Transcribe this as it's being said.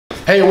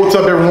Hey, what's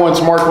up everyone?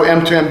 It's Mark with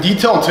M2M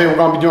Detail, and today we're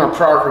going to be doing a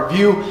product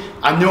review.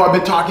 I know I've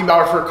been talking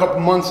about it for a couple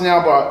months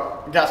now,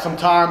 but I got some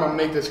time. I'm going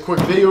to make this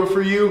quick video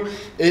for you.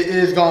 It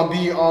is going to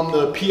be on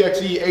the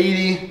PXE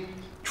 80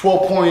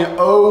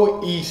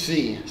 12.0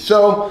 EC.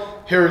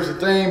 So here's the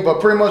thing,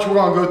 but pretty much we're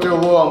going to go through a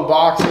little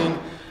unboxing.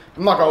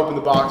 I'm not going to open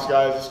the box,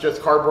 guys. It's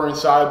just cardboard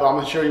inside, but I'm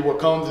going to show you what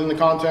comes in the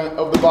content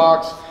of the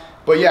box.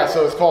 But yeah,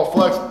 so it's called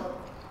Flex,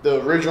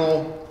 the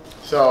original.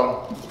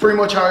 So it's pretty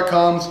much how it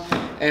comes.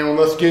 And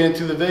let's get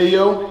into the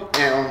video,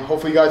 and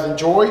hopefully you guys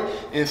enjoy,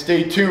 and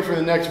stay tuned for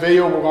the next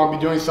video. We're going to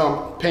be doing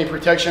some paint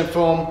protection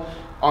film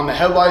on the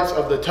headlights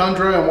of the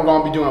Tundra, and we're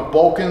going to be doing a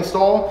bulk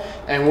install,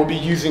 and we'll be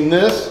using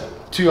this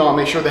to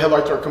make sure the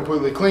headlights are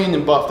completely clean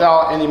and buffed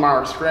out. Any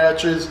minor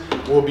scratches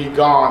will be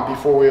gone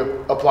before we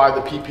apply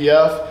the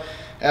PPF.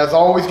 As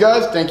always,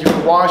 guys, thank you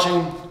for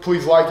watching.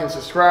 Please like and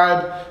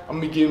subscribe. I'm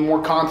going to be getting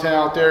more content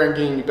out there and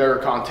getting you better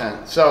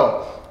content.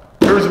 So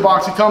here's the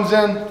box it comes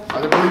in.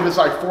 I believe it's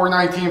like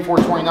 $419,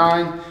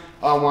 $429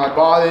 when I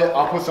bought it.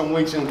 I'll put some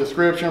links in the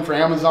description for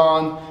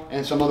Amazon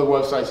and some other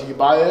websites you can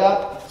buy it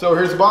at. So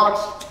here's the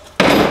box.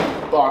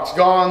 Box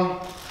gone.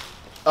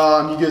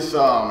 You get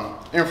some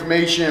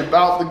information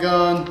about the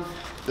gun,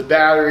 the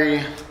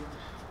battery.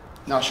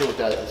 Not sure what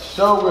that is.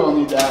 So we don't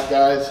need that,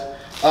 guys.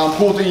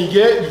 Cool thing you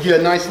get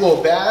a nice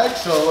little bag.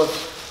 So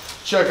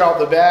let's check out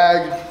the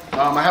bag.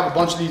 I have a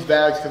bunch of these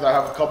bags because I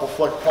have a couple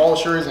Flex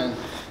Polishers and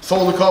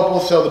sold a couple,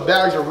 so the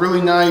bags are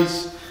really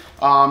nice.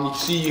 You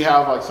see you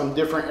have like some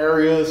different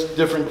areas,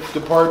 different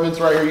departments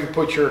right here. You can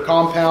put your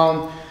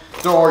compound,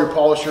 throw all your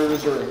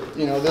polishers, or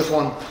you know, this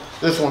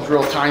one's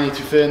real tiny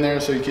to fit in there,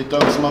 so you could throw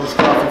some other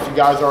stuff. If you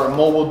guys are a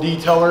mobile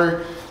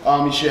detailer,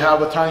 you should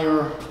have a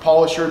tinier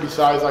polisher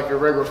besides like your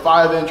regular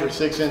 5-inch or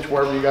 6-inch,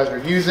 whatever you guys are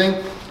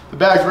using. The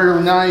bag's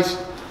really nice,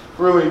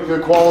 really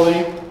good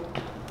quality.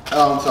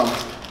 Some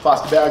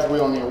plastic bags we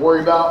don't need to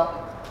worry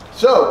about.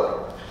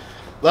 So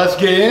let's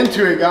get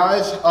into it,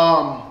 guys.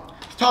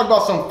 Let's talk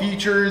about some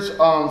features.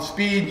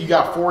 Speed, you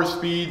got 4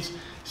 speeds.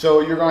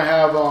 So you're gonna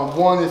have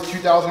 1 is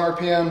 2,000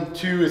 RPM,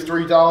 2 is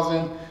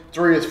 3,000,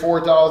 3 is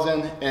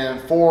 4,000,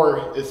 and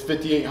 4 is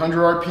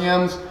 5,800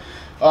 RPMs.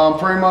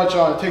 Pretty much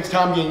it takes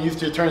time getting used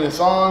to turning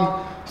this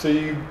on. So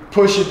you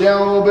push it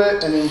down a little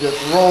bit and then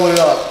just roll it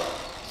up.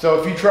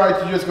 So if you try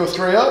to just go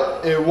straight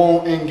up, it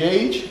won't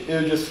engage.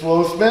 It'll just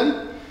slow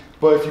spin.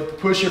 But if you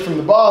push it from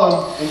the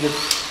bottom and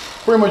just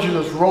pretty much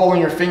you're just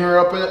rolling your finger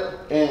up it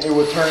and it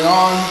would turn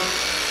on.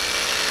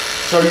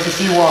 So you can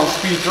see we're on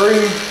speed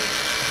 3,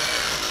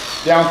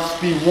 down to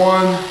speed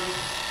 1,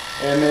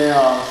 and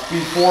then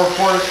speed 4 of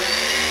course.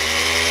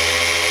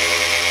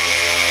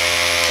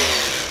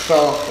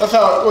 So that's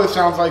how it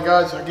sounds like,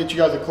 guys. I'll get you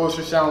guys a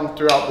closer sound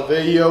throughout the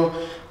video.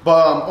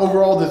 But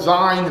overall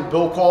design and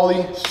build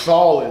quality,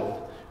 solid.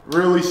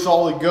 Really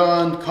solid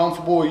gun,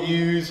 comfortable to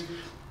use,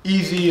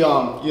 easy,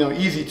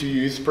 easy to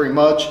use pretty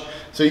much.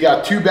 So you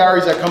got 2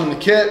 batteries that come in the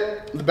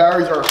kit. The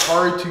batteries are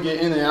hard to get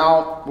in and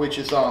out, which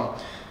is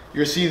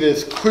you'll see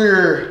this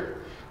clear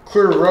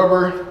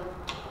rubber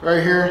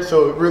right here,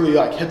 so it really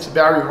like hits the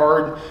battery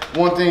hard.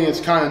 One thing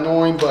is kind of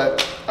annoying,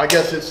 but I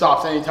guess it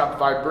stops any type of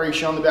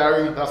vibration on the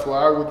battery. That's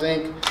what I would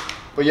think.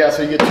 But yeah,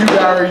 so you get 2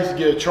 batteries, you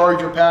get a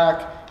charger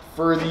pack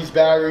for these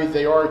batteries.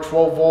 They are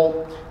 12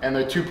 volt and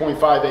they're 2.5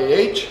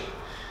 AH.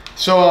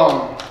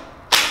 So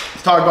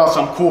let's talk about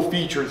some cool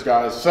features,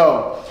 guys.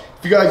 So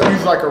if you guys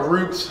use like a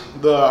Roots,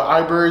 the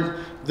hybrid,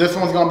 this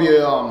one's gonna be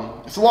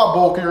it's a lot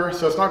bulkier,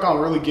 so it's not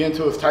gonna really get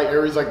into those tight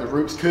areas like the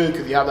Roots could,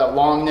 because you have that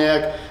long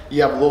neck,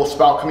 you have a little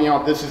spout coming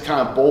out. This is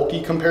kind of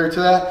bulky compared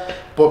to that.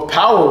 But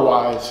power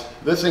wise,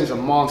 this thing's a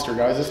monster,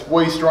 guys. It's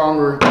way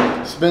stronger,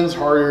 spins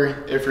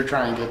harder if you're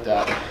trying to get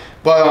that.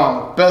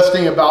 But best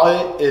thing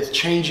about it is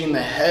changing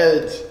the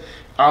heads.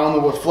 I don't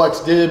know what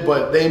Flex did,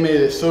 but they made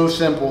it so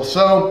simple.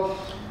 So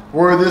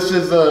where this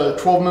is a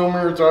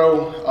 12mm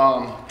throw,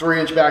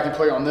 3-inch backing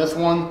plate on this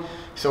one.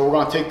 So we're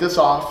gonna take this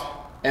off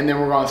and then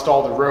we're gonna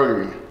install the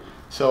rotary.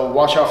 So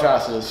watch how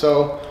fast it is.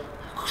 So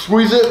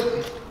squeeze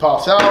it,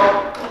 pops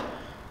out,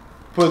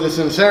 put this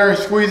in the center,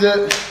 squeeze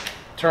it,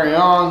 turn it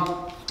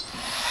on,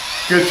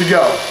 good to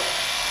go.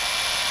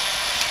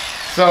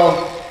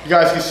 So you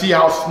guys can see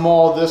how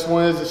small this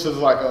one is. This is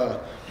like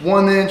a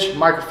 1-inch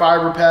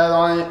microfiber pad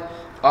on it.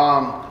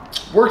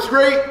 Works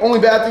great. Only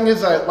bad thing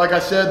is that, like I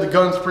said, the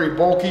gun's pretty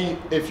bulky.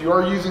 If you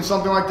are using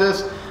something like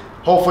this,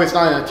 hopefully it's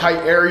not in a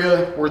tight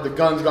area where the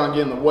gun's gonna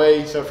get in the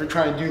way. So if you're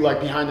trying to do like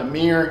behind a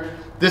mirror,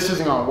 this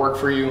isn't gonna work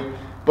for you.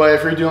 But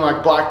if you're doing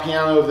like black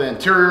piano of the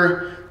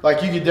interior,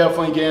 like you could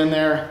definitely get in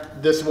there.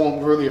 This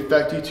won't really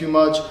affect you too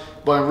much.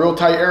 But in real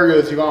tight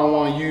areas, you're gonna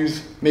wanna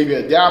use maybe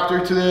an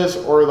adapter to this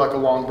or like a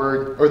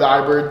Longbird or the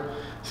hybrid.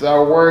 So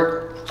that'll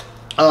work.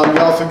 You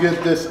also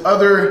get this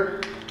other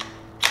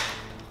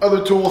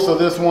tool. So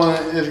this one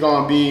is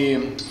going to be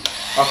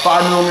a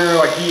 5mm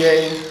like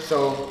EA,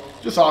 so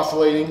just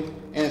oscillating,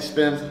 and it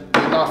spins,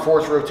 not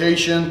forced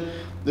rotation.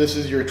 This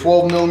is your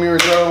 12mm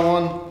throw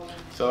one,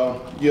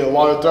 so you get a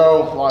lot of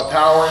throw, a lot of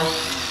power.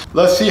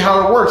 Let's see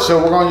how it works.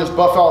 So we're going to just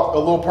buff out a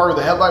little part of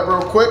the headlight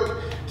real quick.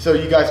 so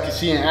you guys can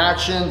see in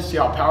action, see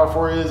how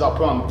powerful it is. I'll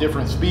put on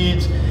different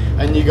speeds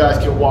and you guys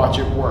can watch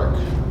it work.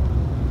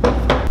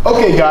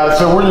 Okay guys,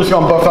 so we're just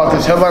gonna buff out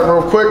this headlight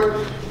real quick.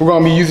 We're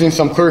gonna be using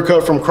some clear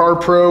coat from Car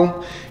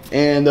Pro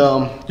and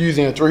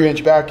using a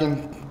 3-inch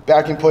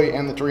backing plate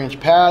and the 3-inch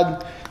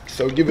pad.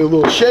 So give it a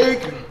little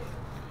shake.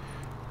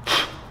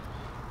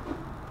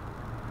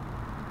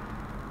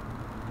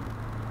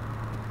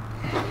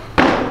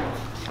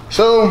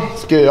 So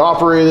let's get it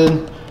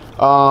operated.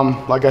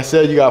 Like I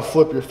said, you gotta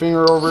flip your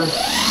finger over.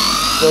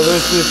 So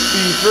this is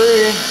speed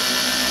 3.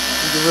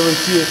 You can really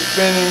see it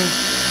spinning.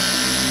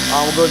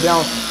 We'll go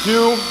down to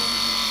 2.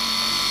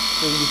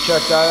 So you can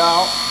check that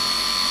out.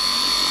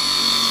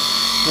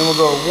 Then we'll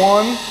go to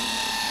 1.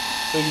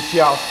 So you can see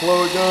how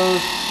slow it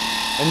goes.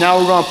 And now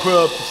we're gonna put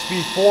up to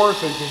speed 4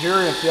 so you can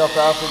hear it and see how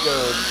fast it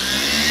goes.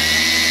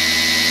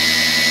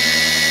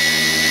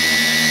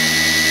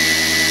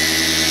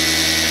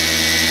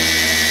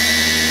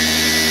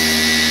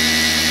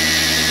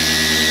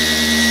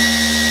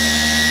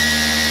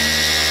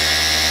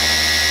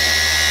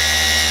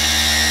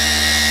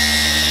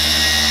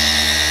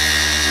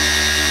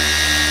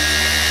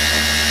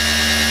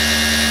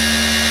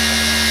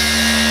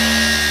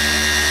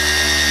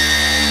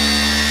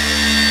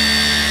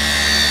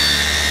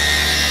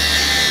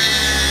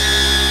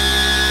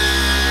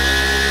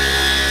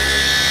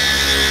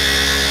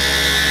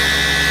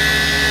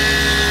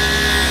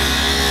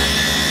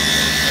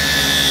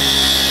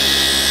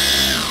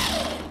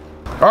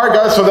 Alright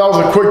guys, so that was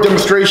a quick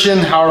demonstration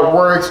how it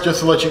works, just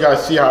to let you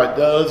guys see how it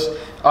does.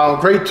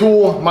 Great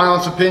tool, my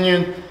honest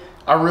opinion.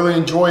 I really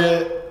enjoy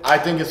it. I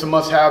think it's a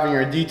must-have in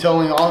your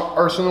detailing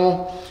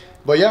arsenal.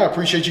 But yeah, I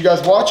appreciate you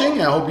guys watching,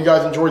 and I hope you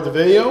guys enjoyed the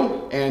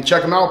video. And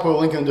check them out, I'll put a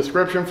link in the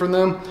description for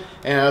them.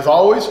 And as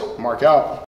always, Mark out.